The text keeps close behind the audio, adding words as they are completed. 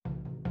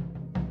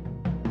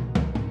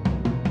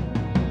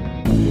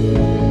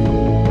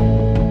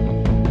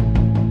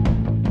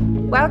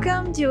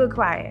Welcome to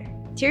Acquire,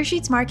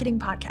 Tearsheet's marketing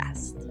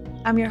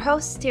podcast. I'm your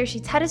host,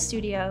 Tearsheet's head of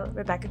studio,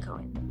 Rebecca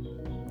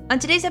Cohen. On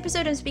today's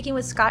episode, I'm speaking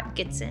with Scott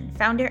Gitson,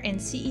 founder and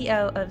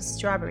CEO of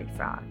Strawberry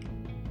Frog.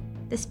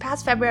 This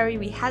past February,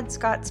 we had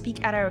Scott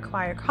speak at our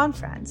Acquire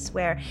conference,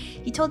 where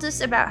he told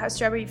us about how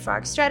Strawberry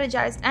Frog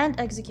strategized and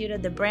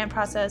executed the brand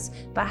process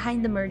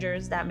behind the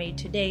mergers that made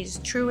today's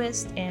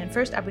Truist and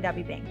First Abu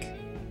Dhabi Bank.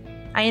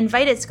 I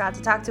invited Scott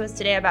to talk to us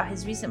today about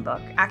his recent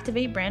book,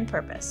 Activate Brand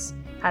Purpose: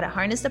 How to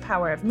Harness the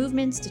Power of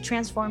Movements to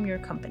Transform Your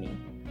Company.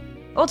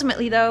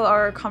 Ultimately, though,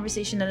 our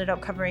conversation ended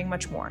up covering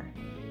much more,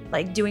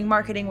 like doing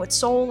marketing with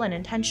soul and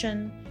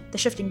intention, the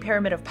shifting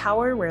pyramid of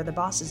power where the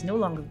boss is no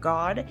longer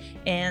God,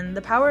 and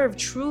the power of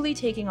truly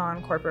taking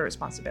on corporate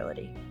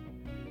responsibility.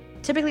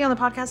 Typically on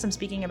the podcast, I'm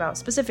speaking about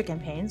specific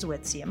campaigns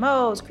with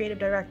CMOs, creative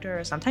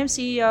directors, sometimes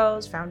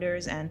CEOs,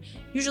 founders, and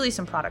usually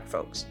some product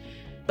folks.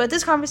 But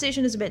this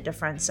conversation is a bit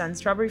different, since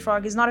Strawberry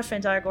Frog is not a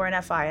fintech or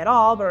an FI at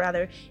all, but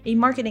rather a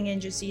marketing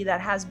agency that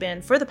has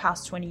been, for the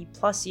past 20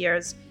 plus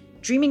years,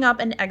 dreaming up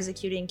and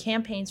executing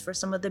campaigns for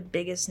some of the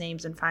biggest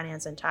names in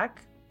finance and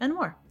tech, and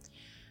more.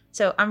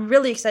 So I'm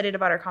really excited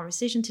about our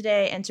conversation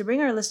today and to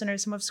bring our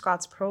listeners some of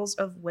Scott's pearls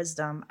of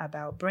wisdom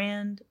about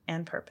brand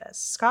and purpose.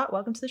 Scott,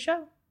 welcome to the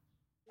show.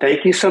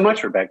 Thank you so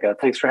much, Rebecca.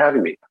 Thanks for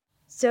having me.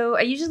 So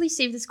I usually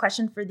save this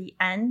question for the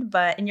end,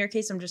 but in your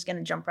case, I'm just going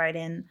to jump right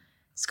in.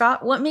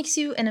 Scott, what makes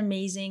you an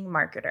amazing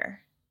marketer?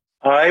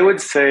 I would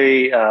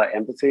say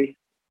empathy,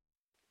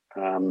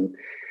 trying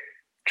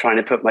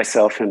to put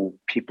myself in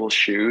people's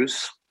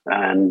shoes,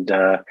 and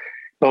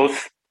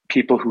both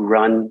people who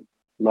run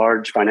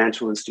large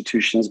financial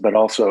institutions, but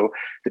also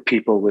the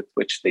people with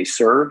which they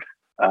serve,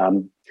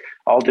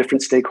 all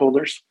different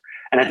stakeholders.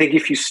 And I think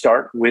if you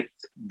start with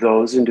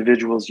those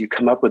individuals, you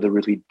come up with a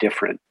really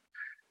different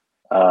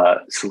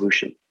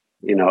solution.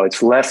 You know,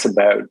 it's less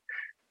about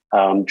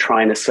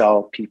trying to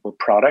sell people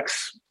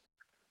products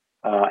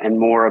and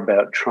more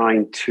about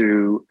trying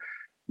to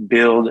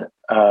build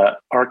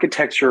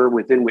architecture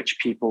within which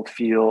people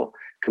feel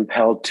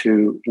compelled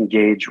to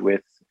engage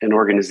with an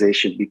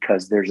organization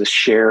because there's a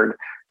shared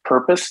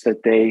purpose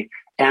that they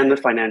and the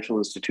financial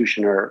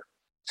institution are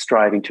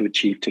striving to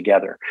achieve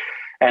together.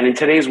 And in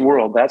today's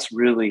world, that's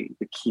really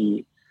the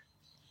key.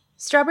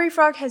 Strawberry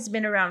Frog has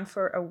been around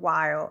for a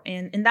while,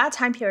 and in that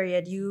time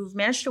period, you've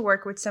managed to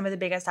work with some of the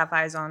biggest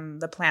FIs on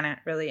the planet,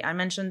 really. I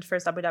mentioned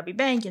First Abu Dhabi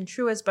Bank and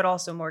Truist, but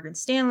also Morgan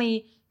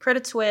Stanley,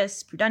 Credit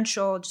Suisse,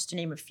 Prudential, just to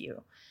name a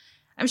few.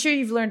 I'm sure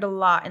you've learned a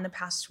lot in the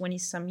past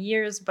 20-some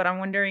years, but I'm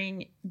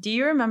wondering, do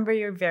you remember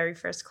your very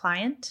first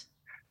client?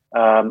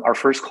 Our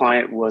first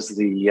client was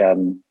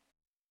the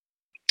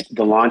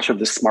launch of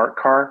the Smart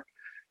Car,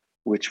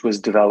 which was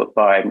developed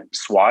by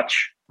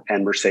Swatch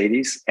and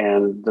Mercedes,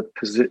 and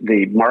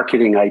the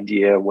marketing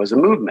idea was a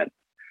movement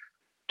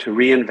to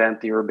reinvent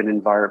the urban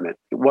environment.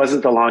 It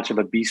wasn't the launch of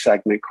a B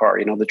segment car.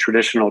 You know, the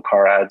traditional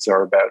car ads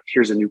are about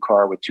here's a new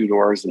car with 2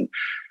 doors and,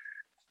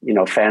 you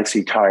know,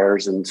 fancy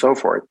tires and so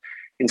forth.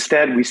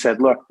 Instead, we said,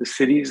 look, the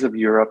cities of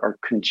Europe are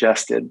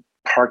congested.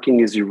 Parking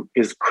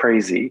is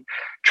crazy.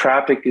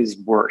 Traffic is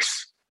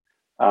worse.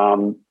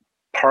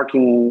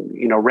 Parking,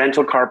 you know,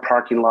 rental car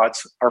parking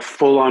lots are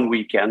full on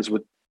weekends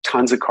with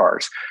tons of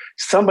cars.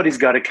 Somebody's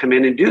got to come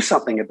in and do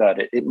something about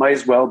it. It might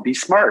as well be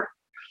smart.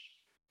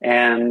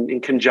 And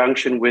in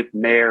conjunction with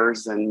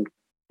mayors and,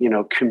 you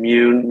know,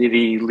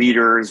 community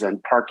leaders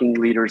and parking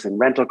leaders and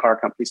rental car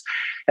companies.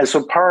 And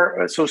so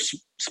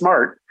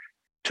Smart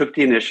took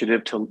the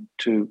initiative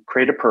to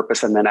create a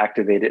purpose and then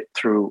activate it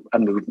through a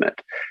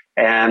movement.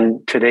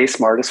 And today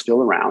Smart is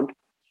still around.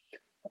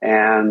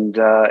 And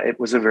it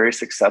was a very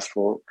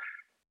successful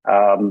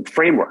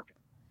framework.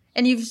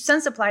 And you've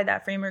since applied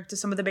that framework to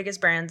some of the biggest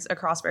brands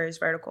across various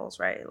verticals,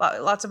 right?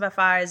 Lots of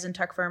FIs and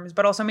tech firms,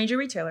 but also major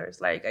retailers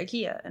like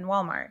IKEA and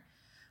Walmart.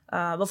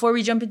 Before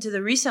we jump into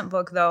the recent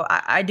book, though,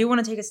 I do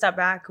want to take a step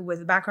back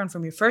with background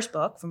from your first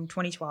book from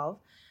 2012,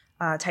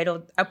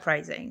 titled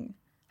Uprising: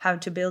 How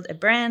to Build a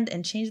Brand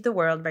and Change the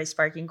World by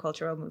Sparking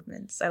Cultural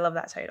Movements. I love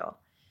that title.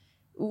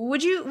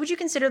 Would you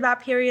consider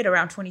that period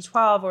around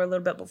 2012 or a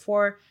little bit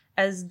before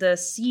as the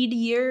seed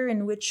year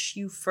in which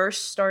you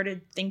first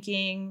started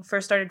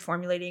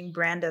formulating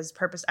brand as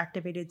purpose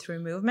activated through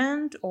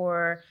movement,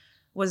 or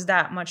was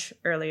that much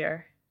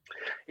earlier?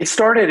 It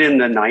started in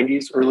the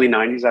 90s, early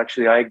 90s,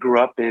 actually. I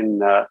grew up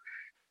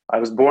I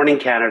was born in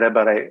Canada,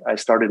 but I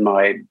started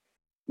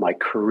my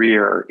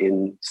career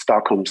in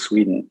Stockholm,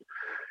 Sweden.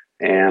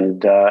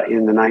 And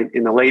in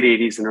the late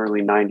 80s and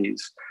early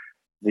 90s,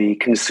 the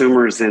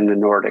consumers in the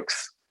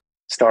Nordics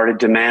started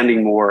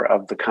demanding more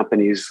of the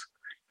companies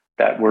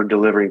that were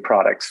delivering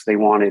products. They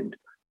wanted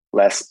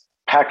less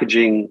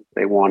packaging.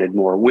 They wanted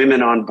more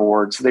women on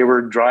boards. They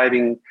were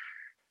driving,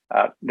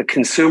 the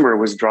consumer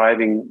was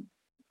driving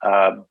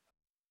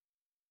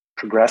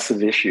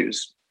progressive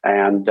issues.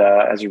 And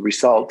as a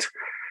result,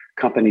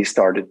 companies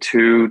started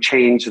to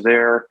change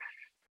their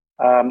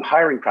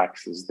hiring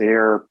practices,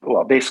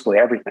 basically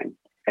everything.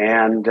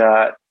 And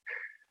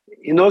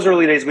in those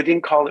early days, we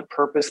didn't call it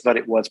purpose, but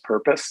it was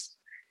purpose.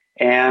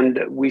 And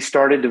we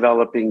started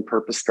developing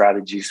purpose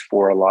strategies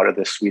for a lot of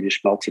the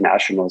Swedish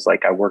multinationals.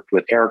 Like I worked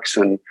with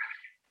Ericsson,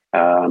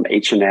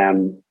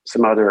 H&M,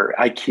 some other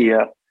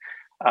IKEA,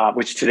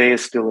 which today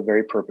is still a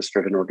very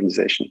purpose-driven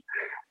organization.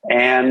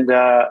 And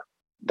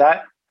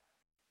that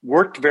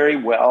worked very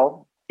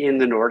well in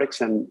the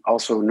Nordics and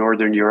also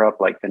Northern Europe,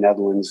 like the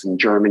Netherlands and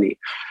Germany.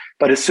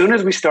 But as soon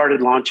as we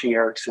started launching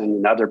Ericsson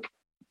and other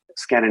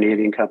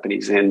Scandinavian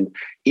companies in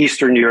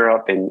Eastern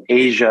Europe, in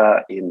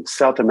Asia, in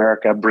South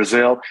America,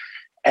 Brazil,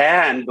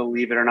 and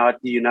believe it or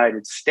not, the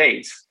United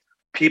States,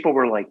 people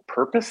were like,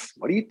 purpose?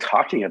 What are you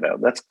talking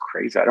about? That's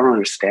crazy. I don't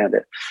understand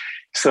it.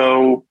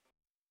 So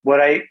what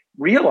I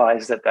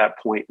realized at that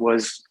point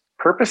was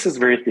purpose is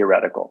very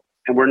theoretical,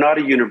 and we're not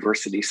a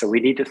university, so we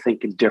need to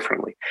think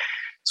differently.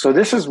 So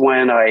this is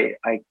when I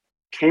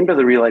came to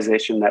the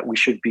realization that we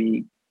should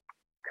be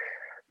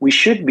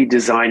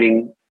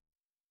designing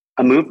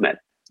a movement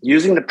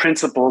using the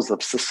principles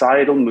of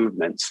societal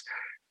movements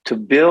to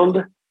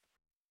build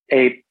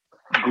a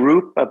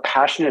group of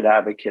passionate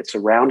advocates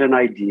around an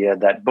idea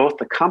that both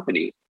the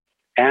company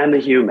and the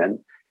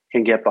human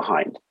can get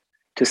behind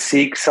to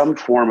seek some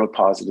form of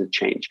positive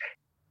change.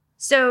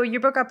 So your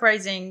book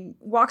Uprising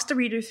walks the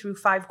reader through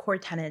 5 core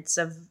tenets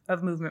of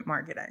movement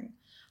marketing.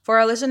 For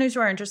our listeners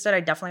who are interested, I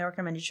definitely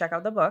recommend you check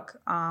out the book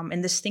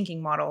and this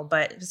thinking model.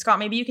 But Scott,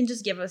 maybe you can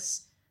just give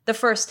us the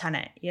first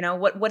tenet. You know,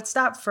 what's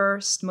that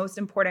first most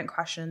important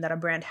question that a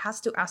brand has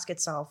to ask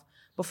itself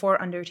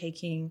before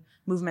undertaking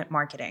movement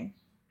marketing?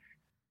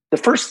 The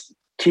first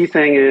key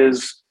thing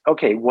is,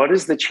 okay, what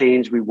is the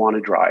change we want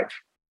to drive?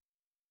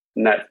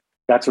 And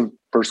that's a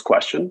first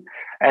question.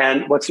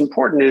 And what's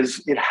important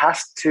is it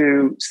has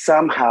to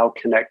somehow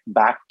connect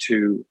back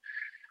to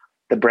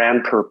the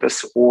brand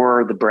purpose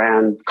or the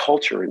brand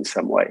culture in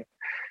some way.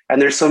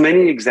 And there's so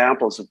many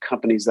examples of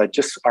companies that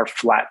just are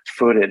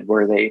flat-footed,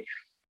 where they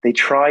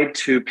try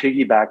to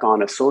piggyback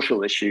on a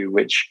social issue,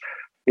 which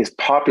is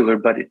popular,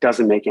 but it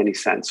doesn't make any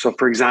sense. So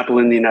for example,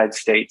 in the United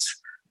States,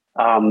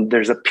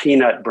 there's a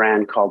peanut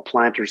brand called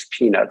Planters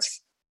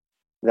Peanuts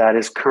that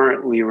is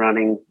currently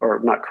running, or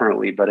not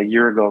currently, but a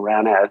year ago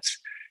ran ads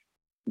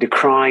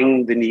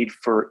decrying the need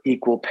for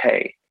equal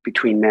pay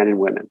between men and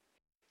women.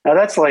 Now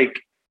that's like,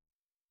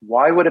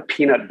 why would a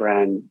peanut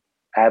brand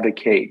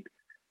advocate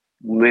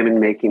women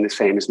making the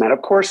same as men?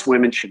 Of course,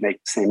 women should make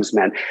the same as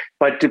men.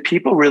 But do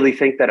people really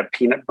think that a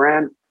peanut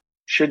brand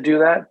should do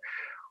that?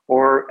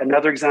 Or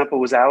another example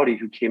was Audi,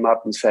 who came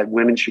up and said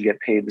women should get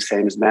paid the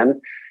same as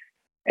men.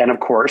 And of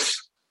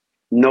course,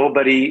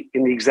 nobody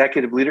in the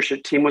executive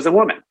leadership team was a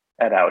woman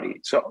at Audi.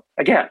 So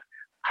again,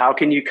 how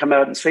can you come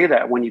out and say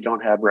that when you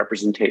don't have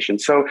representation?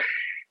 So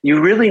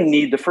you really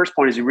need, the first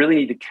point is you really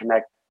need to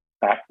connect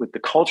back with the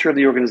culture of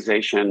the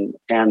organization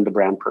and the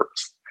brand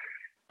purpose.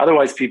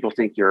 Otherwise, people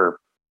think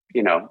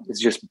it's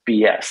just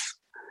BS.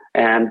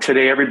 And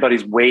today,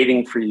 everybody's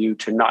waiting for you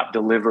to not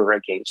deliver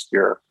against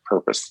your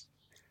purpose.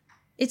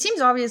 It seems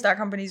obvious that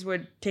companies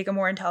would take a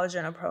more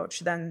intelligent approach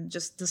than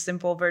just the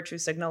simple virtue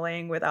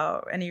signaling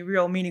without any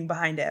real meaning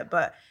behind it.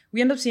 But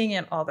we end up seeing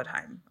it all the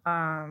time.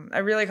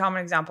 A really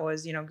common example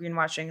is,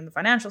 greenwashing in the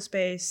financial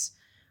space.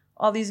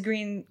 All these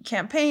green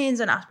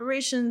campaigns and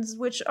aspirations,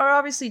 which are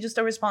obviously just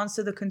a response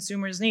to the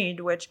consumer's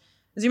need, which,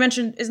 as you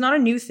mentioned, is not a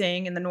new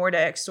thing in the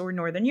Nordics or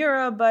Northern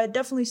Europe, but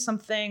definitely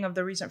something of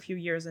the recent few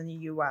years in the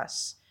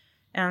US.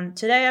 And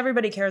today,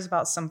 everybody cares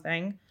about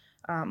something,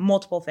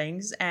 multiple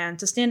things. And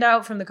to stand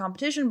out from the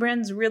competition,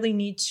 brands really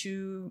need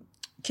to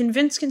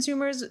convince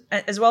consumers,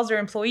 as well as their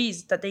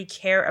employees, that they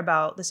care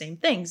about the same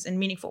things in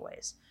meaningful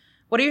ways.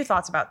 What are your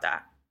thoughts about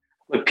that?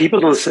 Look, people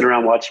don't sit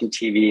around watching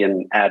TV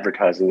and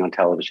advertising on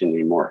television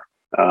anymore.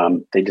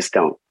 They just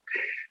don't.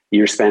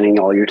 You're spending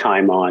all your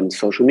time on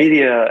social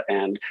media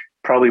and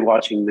probably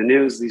watching the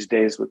news these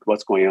days with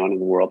what's going on in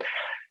the world.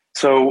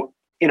 So,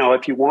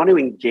 if you want to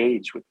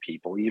engage with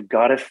people, you've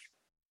got to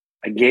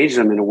engage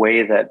them in a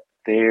way that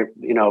they,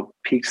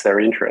 piques their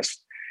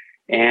interest.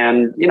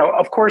 And,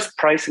 of course,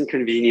 price and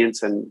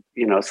convenience and,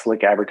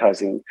 slick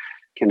advertising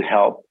can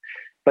help.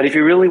 But if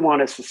you really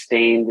want a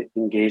sustained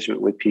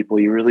engagement with people,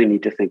 you really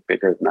need to think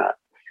bigger than that.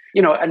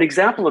 An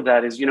example of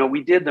that is,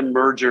 we did the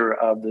merger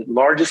of the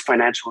largest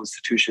financial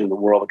institution in the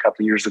world a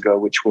couple of years ago,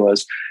 which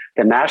was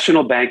the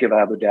National Bank of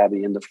Abu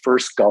Dhabi and the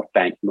First Gulf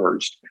Bank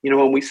merged.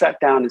 When we sat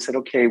down and said,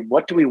 okay,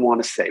 what do we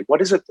want to say?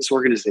 What is it this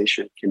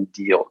organization can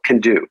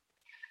do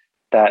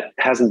that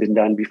hasn't been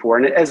done before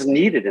and as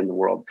needed in the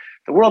world?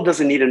 The world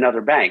doesn't need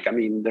another bank. I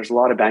mean, there's a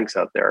lot of banks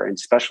out there, and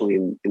especially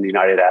in the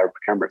United Arab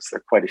Emirates, there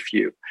are quite a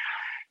few.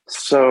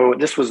 So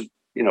this was,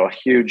 a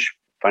huge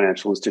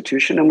financial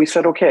institution. And we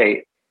said,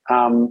 okay,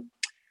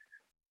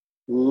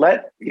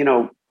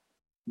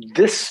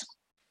 this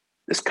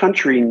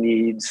country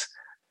needs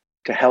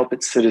to help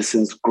its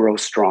citizens grow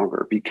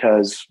stronger,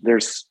 because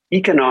there's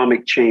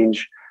economic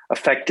change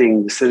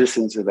affecting the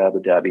citizens of Abu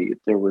Dhabi.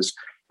 There was,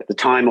 at the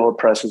time, oil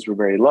prices were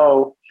very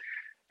low,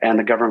 and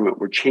the government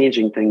were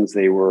changing things.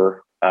 They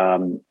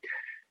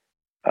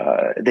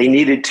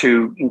needed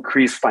to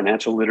increase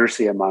financial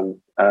literacy among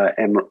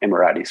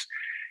Emiratis.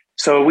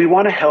 So we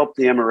want to help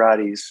the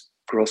Emiratis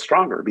grow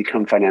stronger,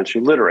 become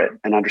financially literate,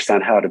 and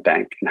understand how to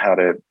bank and how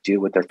to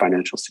deal with their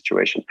financial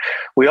situation.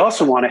 We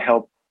also want to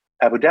help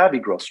Abu Dhabi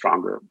grow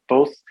stronger,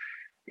 both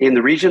in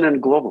the region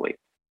and globally,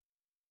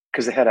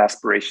 because they had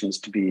aspirations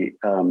to be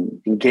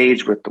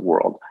engaged with the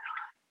world.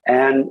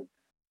 And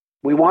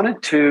we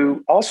wanted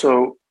to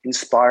also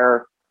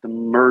inspire the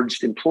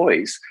merged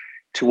employees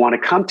to want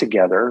to come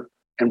together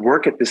and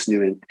work at this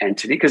new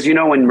entity. Because,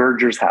 when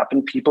mergers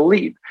happen, people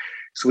leave.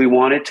 So we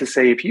wanted to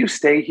say, if you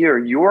stay here,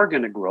 you're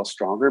going to grow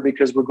stronger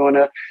because we're going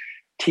to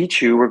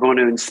teach you, we're going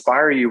to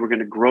inspire you, we're going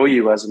to grow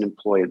you as an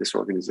employee of this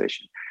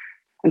organization.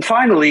 And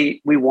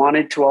finally, we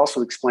wanted to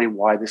also explain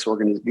why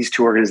these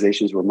two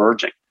organizations were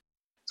merging.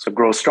 So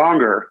Grow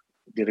Stronger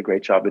did a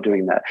great job of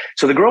doing that.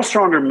 So the Grow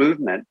Stronger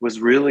movement was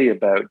really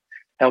about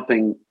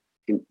helping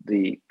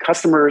the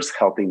customers,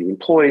 helping the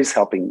employees,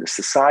 helping the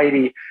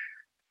society,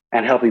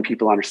 and helping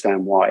people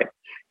understand why.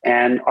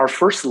 And our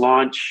first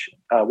launch,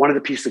 one of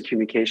the pieces of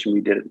communication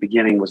we did at the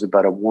beginning was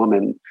about a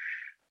woman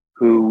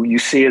who you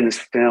see in this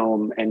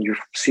film, and you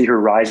see her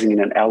rising in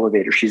an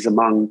elevator. She's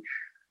among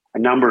a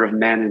number of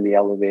men in the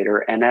elevator.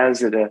 And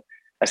as it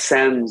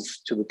ascends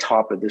to the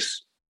top of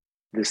this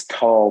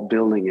tall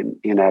building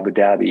in Abu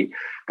Dhabi,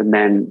 the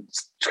men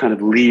kind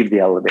of leave the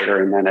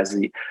elevator. And then as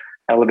the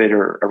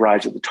elevator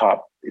arrives at the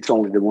top, it's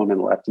only the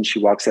woman left. And she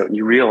walks out, and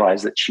you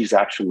realize that she's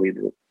actually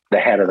the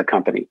head of the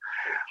company.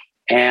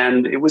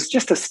 And it was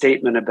just a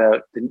statement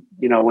about,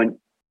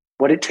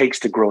 what it takes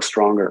to grow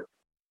stronger.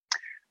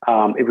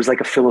 It was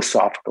like a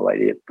philosophical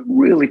idea,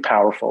 really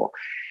powerful.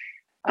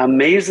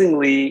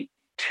 Amazingly,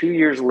 2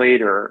 years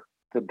later,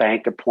 the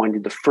bank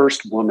appointed the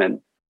first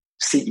woman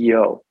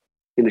CEO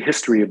in the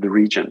history of the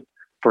region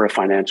for a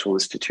financial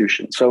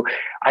institution. So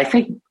I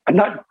think I'm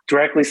not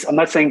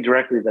saying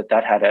directly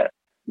that had a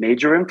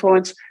major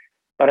influence,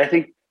 but I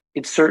think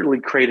it certainly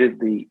created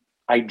the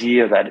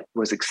idea that it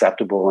was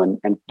acceptable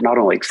and not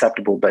only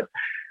acceptable, but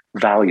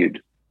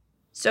valued.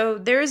 So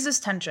there is this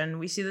tension.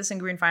 We see this in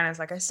green finance,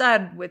 like I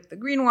said, with the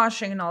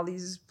greenwashing and all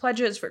these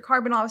pledges for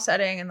carbon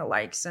offsetting and the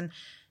likes. And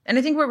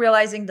I think we're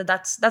realizing that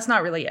that's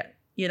not really it.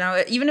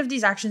 Even if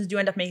these actions do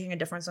end up making a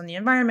difference on the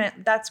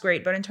environment, that's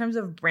great. But in terms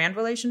of brand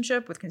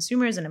relationship with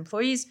consumers and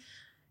employees,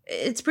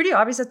 it's pretty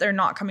obvious that they're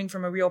not coming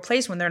from a real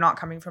place when they're not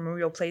coming from a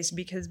real place,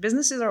 because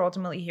businesses are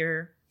ultimately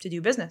here to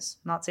do business,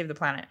 not save the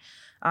planet.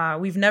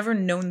 We've never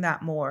known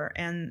that more.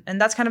 And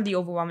that's kind of the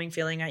overwhelming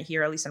feeling I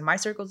hear, at least in my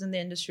circles in the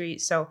industry.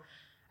 So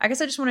I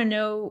guess I just want to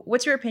know,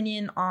 what's your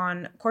opinion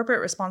on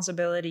corporate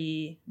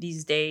responsibility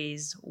these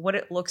days, what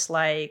it looks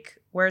like,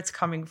 where it's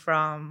coming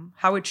from,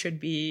 how it should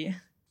be?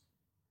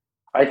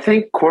 I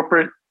think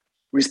corporate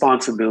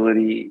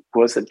responsibility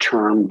was a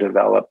term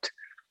developed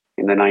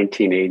in the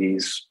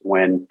 1980s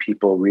when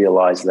people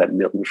realized that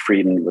Milton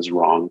Friedman was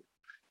wrong.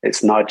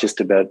 It's not just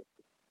about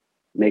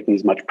making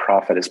as much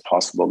profit as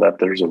possible, that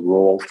there's a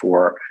role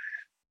for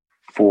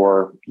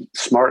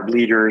smart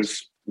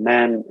leaders,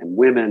 men and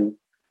women,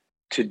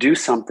 to do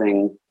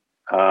something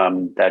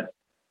that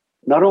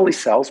not only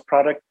sells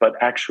product, but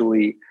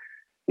actually,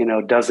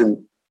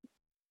 doesn't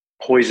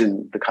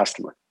poison the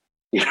customer.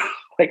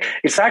 Like,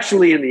 it's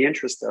actually in the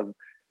interest of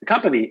the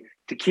company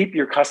to keep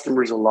your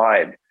customers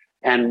alive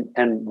and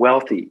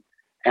wealthy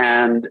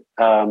and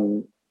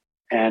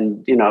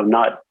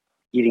not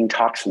eating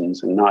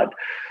toxins and not,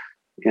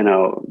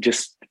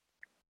 just.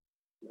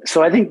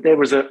 So I think there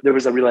was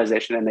a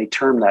realization, and they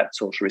termed that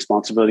social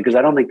responsibility because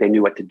I don't think they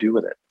knew what to do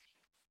with it.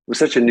 It was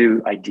such a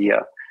new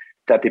idea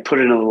that they put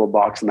it in a little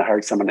box and they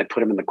hired someone, they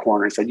put him in the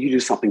corner and said, you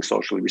do something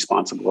socially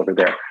responsible over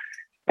there.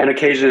 And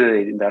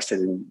occasionally they invested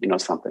in,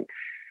 something.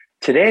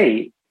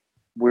 Today,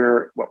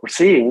 what we're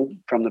seeing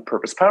from the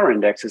Purpose Power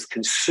Index is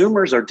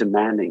consumers are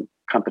demanding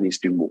companies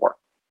do more.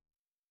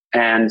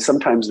 And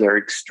sometimes they're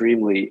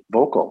extremely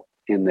vocal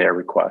in their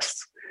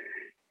requests.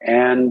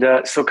 And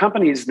so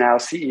companies now,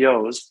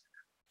 CEOs,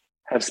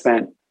 have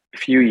spent a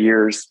few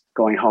years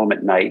going home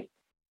at night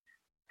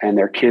and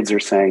their kids are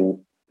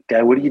saying,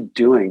 Dad, what are you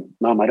doing?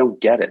 Mom, I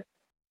don't get it.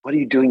 What are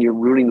you doing? You're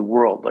ruining the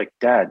world. Like,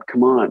 Dad,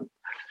 come on.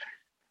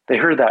 They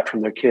heard that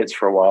from their kids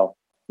for a while.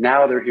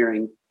 Now they're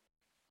hearing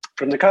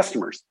from the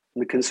customers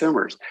and the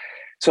consumers.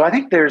 So I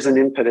think there's an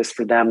impetus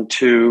for them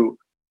to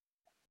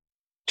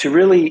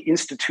really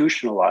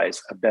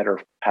institutionalize a better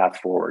path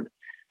forward.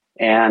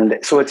 And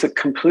so it's a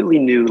completely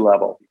new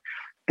level.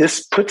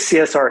 This puts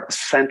CSR at the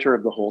center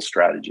of the whole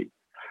strategy.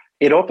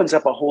 It opens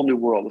up a whole new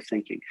world of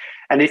thinking.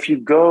 And if you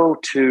go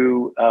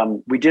to,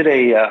 we did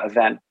a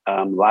event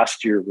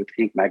last year with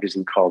Inc.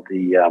 magazine called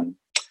the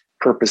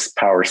Purpose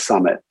Power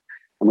Summit.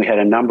 And we had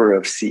a number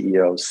of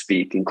CEOs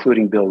speak,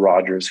 including Bill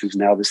Rogers, who's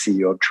now the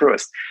CEO of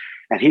Truist.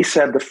 And he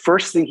said the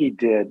first thing he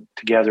did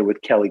together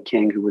with Kelly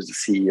King, who was the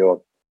CEO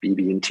of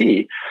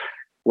BB&T,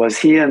 was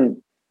he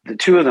and the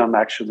two of them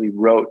actually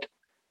wrote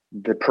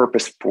the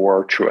purpose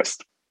for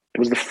Truist. It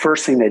was the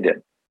first thing they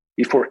did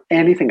before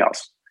anything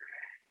else.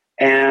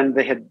 And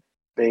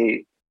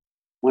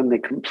when they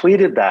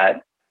completed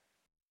that,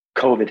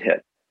 COVID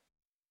hit.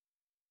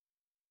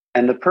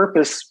 And the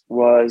purpose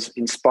was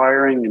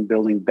inspiring and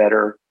building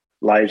better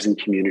lives and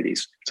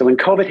communities. So when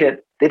COVID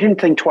hit, They didn't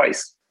think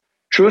twice.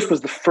 Truist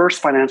was the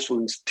first financial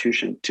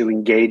institution to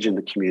engage in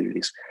the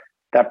communities.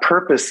 That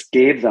purpose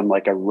gave them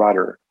like a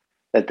rudder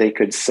that they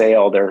could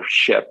sail their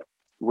ship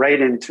right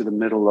into the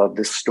middle of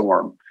this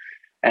storm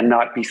and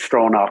not be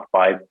thrown off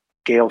by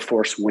gale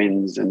force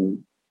winds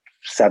and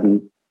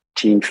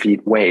 17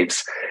 feet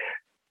waves.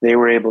 They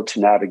were able to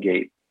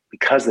navigate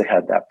because they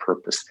had that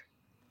purpose.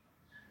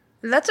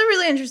 That's a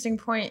really interesting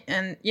point.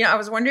 And, I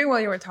was wondering while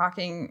you were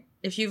talking,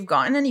 if you've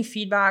gotten any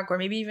feedback or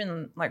maybe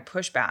even like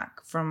pushback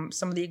from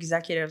some of the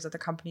executives at the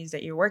companies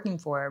that you're working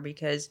for,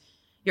 because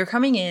you're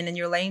coming in and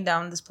you're laying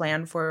down this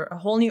plan for a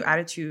whole new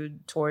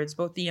attitude towards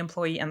both the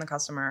employee and the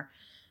customer,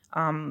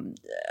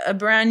 a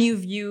brand new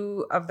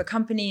view of the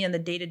company and the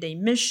day-to-day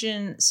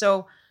mission.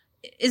 So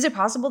is it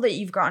possible that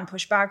you've gotten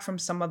pushback from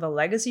some of the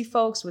legacy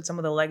folks with some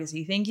of the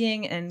legacy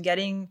thinking and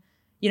getting,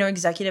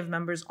 executive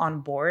members on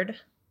board?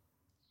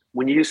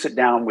 When you sit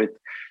down with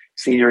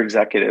senior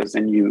executives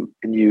and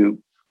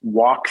you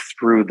walk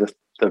through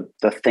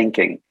the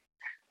thinking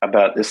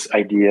about this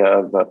idea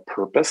of a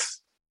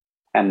purpose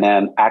and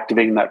then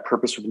activating that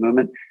purpose with the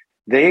movement,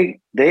 they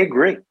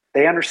agree.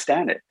 They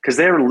understand it because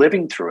they're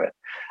living through it.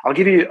 I'll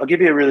give you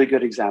a really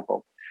good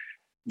example.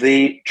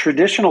 The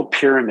traditional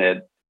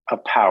pyramid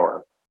of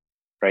power,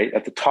 right?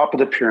 At the top of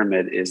the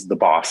pyramid is the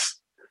boss,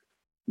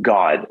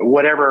 God,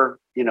 whatever,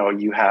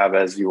 you have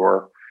as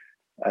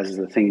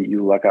the thing that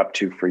you look up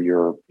to for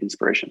your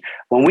inspiration.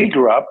 When we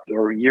grew up,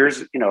 or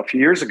a few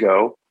years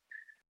ago,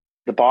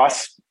 the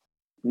boss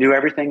knew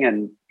everything.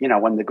 And,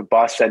 when the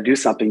boss said do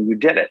something, you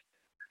did it.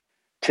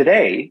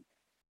 Today,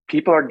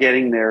 people are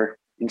getting their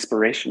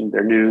inspiration,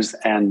 their news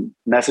and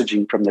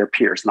messaging from their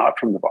peers, not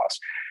from the boss.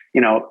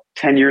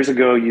 10 years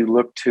ago, you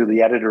looked to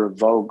the editor of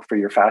Vogue for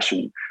your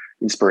fashion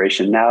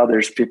inspiration. Now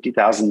there's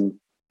 50,000,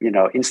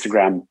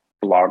 Instagram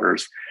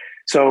bloggers.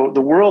 So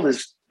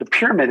the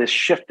pyramid has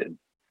shifted.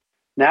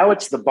 Now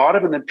it's the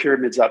bottom of the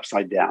pyramid's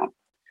upside down.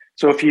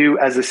 So if you,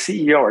 as a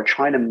CEO, are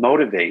trying to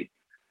motivate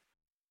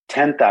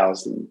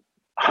 10,000,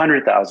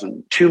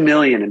 100,000, 2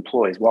 million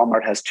employees,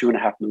 Walmart has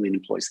 2.5 million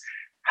employees,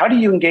 how do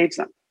you engage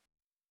them?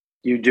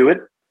 Do you do it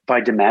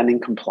by demanding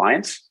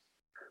compliance?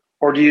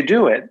 Or do you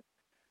do it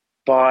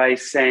by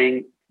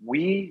saying,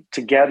 we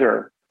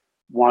together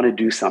want to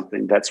do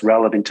something that's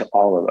relevant to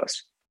all of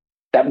us,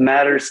 that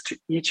matters to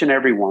each and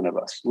every one of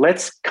us?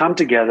 Let's come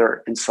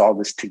together and solve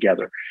this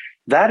together.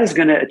 That is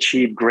going to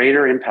achieve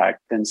greater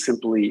impact than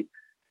simply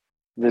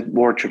the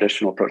more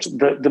traditional approach.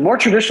 The more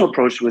traditional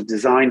approach was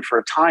designed for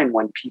a time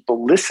when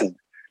people listened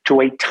to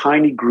a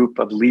tiny group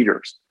of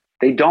leaders.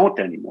 They don't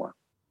anymore.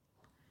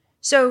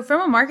 So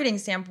from a marketing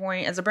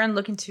standpoint, as a brand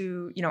looking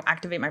to,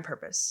 activate my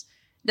purpose,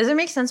 does it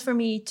make sense for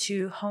me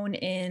to hone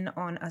in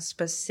on a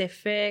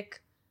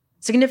specific,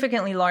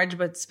 significantly large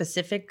but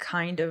specific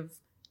kind of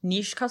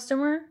niche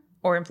customer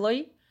or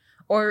employee?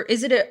 Or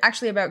is it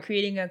actually about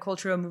creating a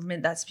cultural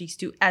movement that speaks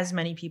to as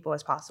many people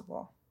as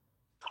possible?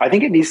 I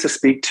think it needs to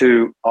speak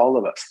to all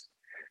of us.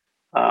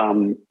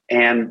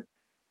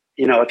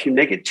 If you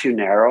make it too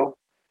narrow,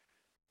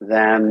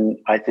 then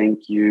I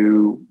think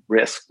you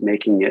risk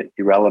making it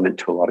irrelevant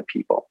to a lot of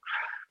people.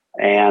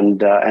 And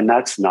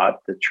that's not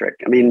the trick.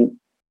 I mean,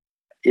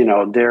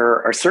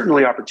 there are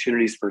certainly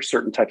opportunities for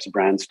certain types of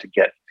brands to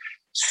get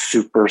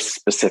super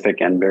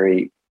specific and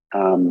very,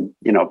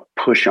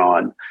 push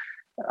on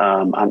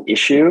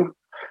issue.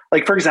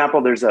 Like, for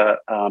example, there's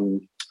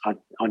on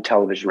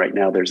television right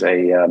now, there's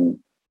a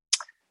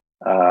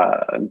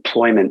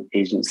employment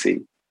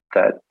agency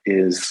that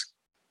is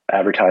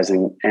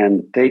advertising,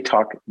 and they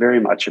talk very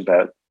much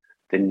about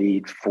the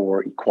need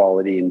for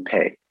equality in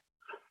pay.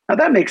 Now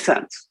that makes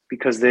sense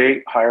because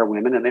they hire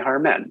women and they hire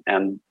men,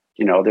 and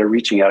they're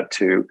reaching out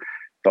to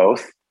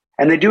both,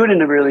 and they do it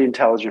in a really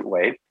intelligent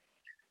way.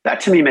 That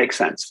to me makes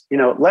sense.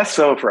 Less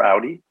so for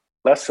Audi,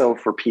 less so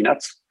for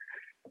Peanuts.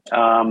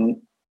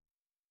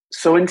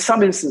 So in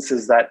some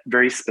instances, that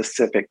very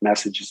specific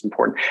message is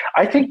important.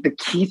 I think the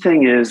key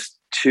thing is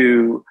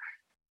to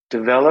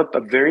develop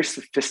a very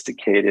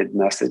sophisticated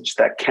message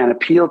that can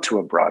appeal to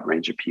a broad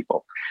range of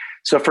people.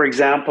 So for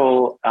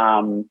example,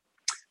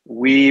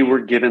 we were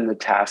given the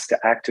task to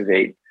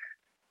activate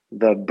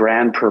the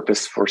brand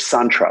purpose for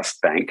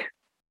SunTrust Bank,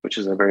 which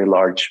was a very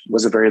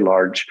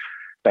large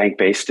bank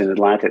based in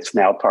Atlanta. It's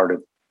now part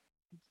of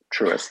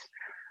Truist.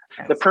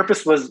 The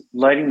purpose was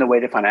lighting the way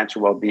to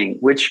financial well-being,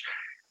 which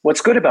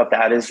what's good about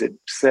that is it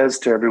says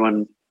to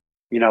everyone,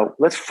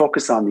 let's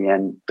focus on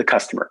the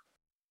customer.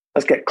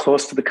 Let's get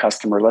close to the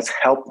customer. Let's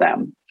help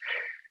them.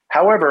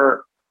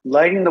 However,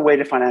 lighting the way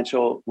to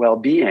financial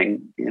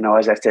well-being,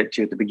 as I said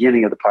to you at the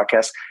beginning of the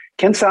podcast,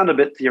 can sound a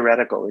bit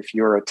theoretical if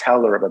you're a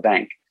teller of a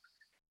bank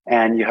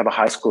and you have a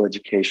high school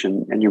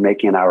education and you're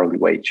making an hourly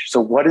wage.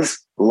 So what does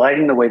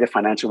lighting the way to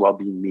financial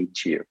well-being mean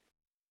to you?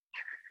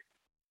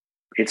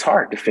 It's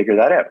hard to figure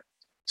that out.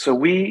 So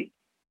we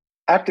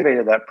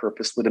activated that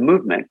purpose with a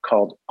movement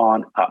called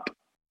On Up,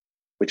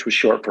 which was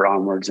short for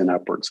onwards and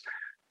upwards.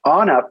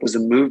 On Up was a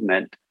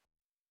movement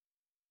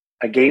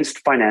against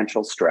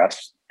financial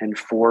stress and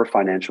for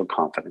financial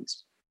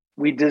confidence.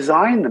 we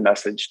designed the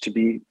message to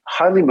be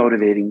highly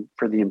motivating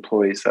for the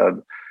employees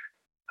of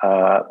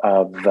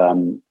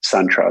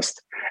SunTrust.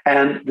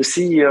 And the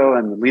CEO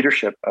and the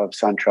leadership of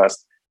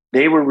SunTrust,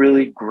 they were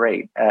really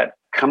great at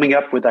coming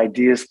up with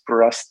ideas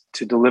for us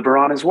to deliver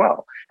on as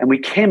well. And we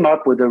came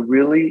up with a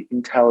really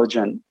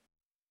intelligent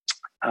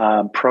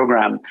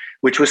program,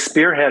 which was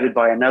spearheaded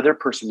by another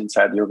person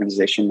inside the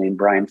organization named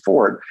Brian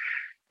Ford,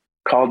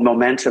 called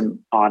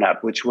Momentum On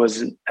Up, which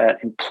was an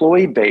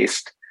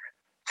employee-based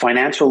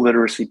financial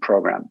literacy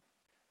program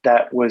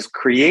that was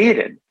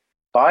created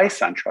by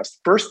SunTrust,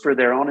 first for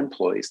their own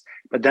employees,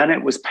 but then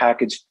it was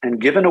packaged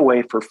and given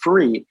away for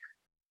free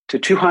to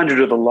 200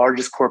 of the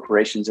largest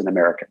corporations in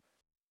America.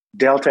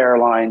 Delta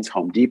Airlines,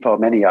 Home Depot,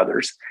 many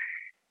others.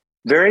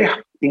 Very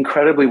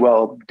incredibly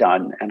well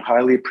done and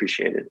highly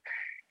appreciated.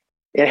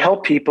 It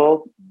helped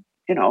people,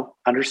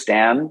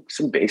 understand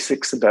some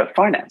basics about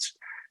finance.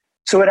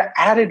 So it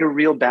added a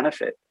real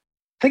benefit.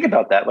 Think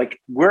about that. Like,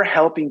 we're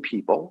helping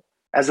people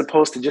as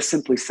opposed to just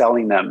simply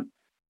selling them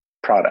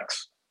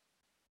products.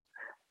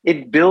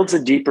 It builds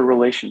a deeper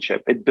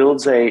relationship. It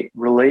builds a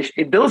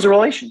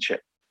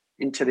relationship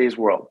in today's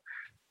world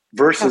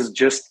versus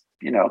just,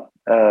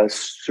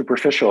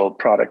 superficial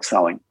product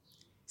selling.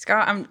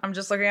 Scott, I'm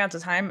just looking at the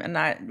time, and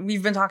that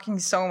we've been talking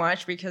so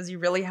much because you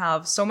really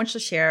have so much to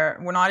share.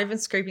 We're not even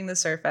scraping the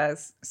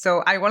surface.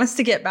 So I want us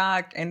to get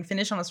back and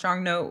finish on a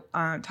strong note,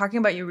 talking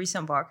about your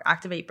recent book,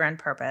 Activate Brand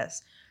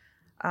Purpose.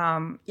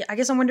 I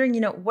guess I'm wondering,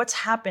 what's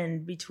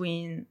happened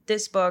between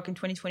this book in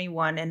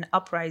 2021 and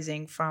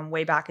Uprising from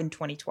way back in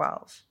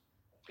 2012?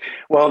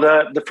 Well,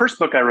 the first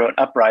book I wrote,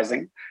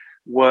 Uprising,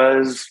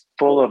 was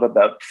full of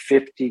about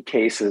 50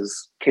 case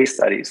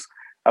studies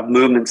of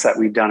movements that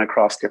we've done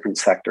across different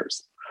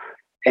sectors.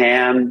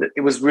 And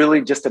it was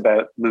really just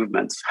about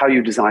movements, how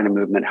you design a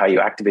movement, how you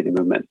activate a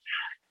movement.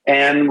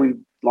 And we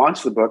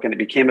launched the book and it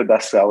became a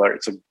bestseller.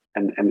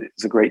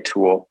 It's a great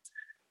tool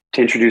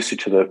to introduce you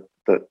to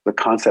the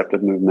concept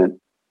of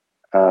movement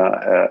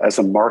as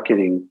a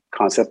marketing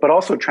concept, but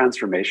also a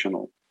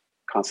transformational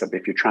concept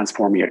if you're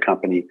transforming a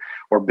company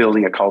or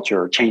building a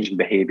culture or changing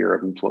behavior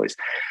of employees.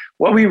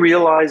 What we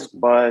realized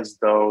was,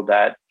 though,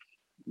 that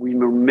we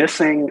were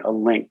missing a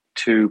link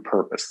to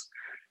purpose,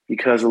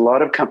 because a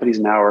lot of companies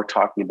now are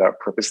talking about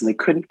purpose and they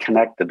couldn't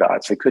connect the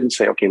dots. They couldn't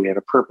say, okay, we have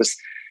a purpose,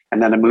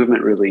 and then a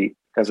movement really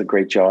does a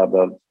great job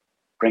of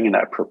bringing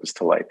that purpose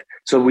to life.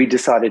 So we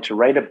decided to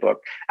write a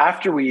book.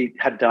 After we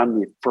had done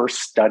the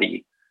first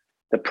study,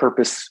 the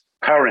Purpose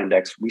Power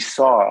Index, we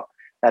saw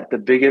that the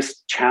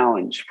biggest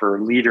challenge for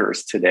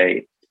leaders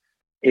today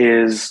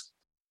is,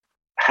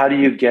 how do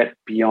you get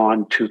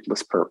beyond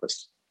toothless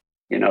purpose?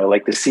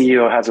 Like the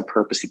CEO has a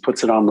purpose, he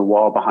puts it on the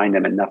wall behind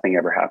him and nothing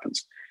ever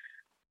happens.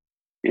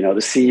 The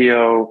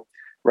CEO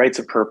writes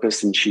a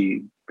purpose and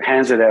she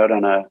hands it out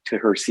to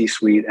her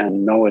C-suite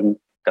and no one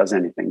does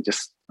anything.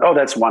 Just, oh,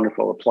 that's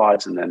wonderful,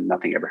 applause, and then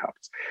nothing ever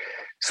happens.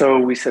 So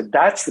we said,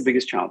 that's the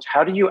biggest challenge.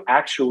 How do you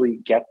actually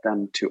get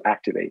them to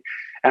activate?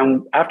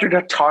 And after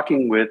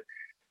talking with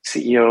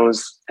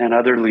CEOs and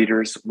other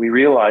leaders, we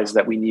realized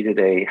that we needed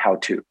a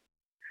how-to.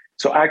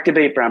 So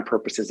Activate Brand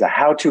Purpose is a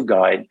how-to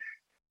guide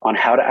on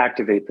how to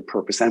activate the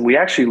purpose. And we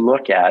actually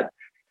look at,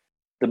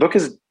 the book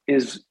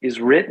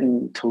is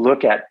written to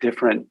look at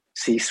different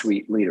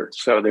C-suite leaders.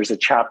 So there's a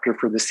chapter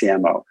for the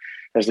CMO.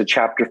 There's a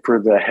chapter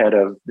for the head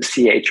of the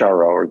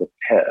CHRO or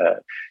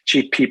the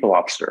chief people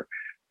officer.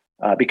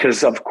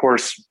 Because of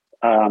course,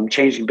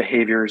 changing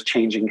behaviors,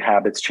 changing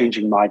habits,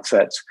 changing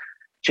mindsets,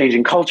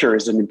 changing culture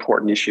is an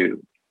important issue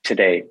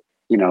today,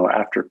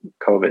 after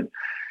COVID.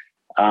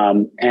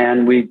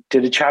 And we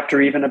did a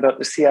chapter even about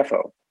the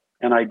CFO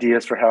and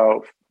ideas for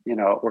how,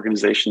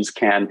 organizations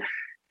can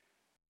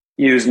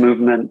use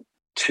movement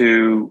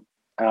to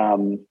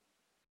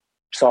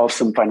solve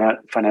some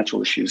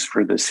financial issues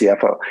for the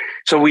CFO.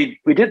 So we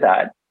did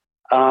that.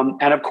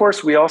 And of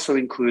course, we also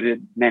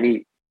included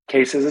many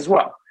cases as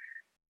well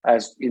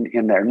as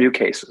in their new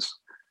cases.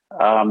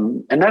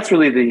 And that's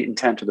really the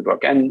intent of the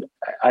book. And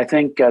I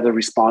think the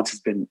response has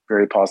been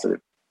very positive.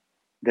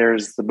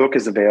 The book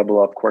is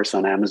available, of course,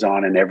 on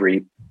Amazon and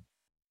every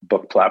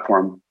book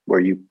platform where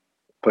you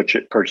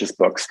purchase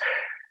books.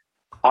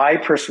 I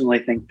personally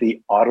think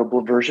the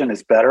Audible version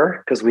is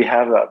better because we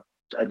have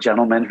a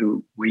gentleman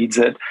who reads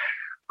it,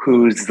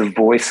 who's the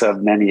voice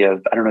of many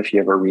of, I don't know if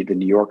you ever read The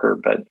New Yorker,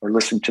 or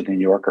listen to the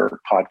New Yorker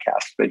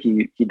podcast, but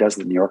he does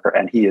The New Yorker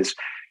and he is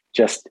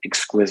just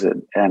exquisite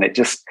and it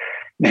just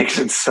makes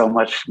it so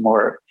much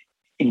more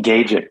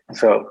engaging.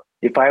 So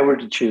if I were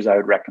to choose, I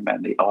would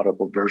recommend the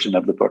Audible version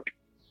of the book.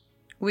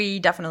 We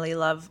definitely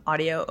love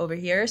audio over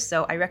here,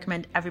 so I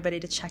recommend everybody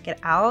to check it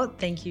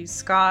out. Thank you,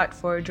 Scott,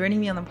 for joining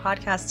me on the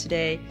podcast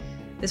today.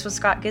 This was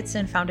Scott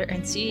Gitson, founder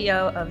and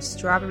CEO of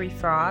Strawberry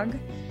Frog.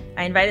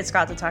 I invited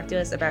Scott to talk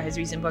to us about his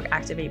recent book,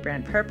 Activate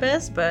Brand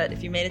Purpose, but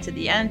if you made it to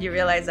the end, you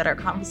realize that our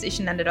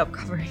conversation ended up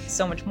covering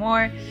so much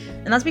more.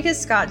 And that's because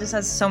Scott just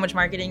has so much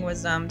marketing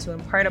wisdom to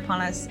impart upon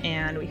us,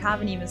 and we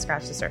haven't even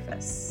scratched the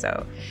surface.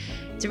 So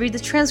To read the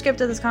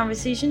transcript of this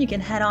conversation, you can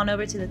head on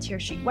over to the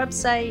Tearsheet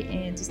website,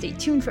 and to stay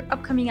tuned for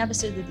upcoming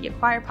episodes of the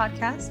Acquire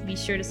podcast, be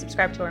sure to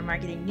subscribe to our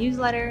marketing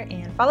newsletter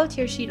and follow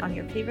Tearsheet on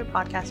your favorite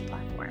podcast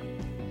platform.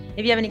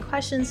 If you have any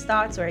questions,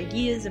 thoughts, or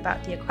ideas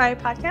about the Acquire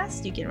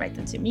podcast, you can write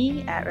them to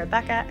me at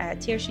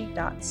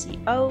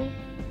rebecca@tearsheet.co.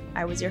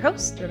 I was your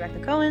host, Rebecca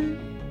Cohen.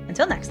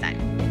 Until next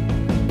time.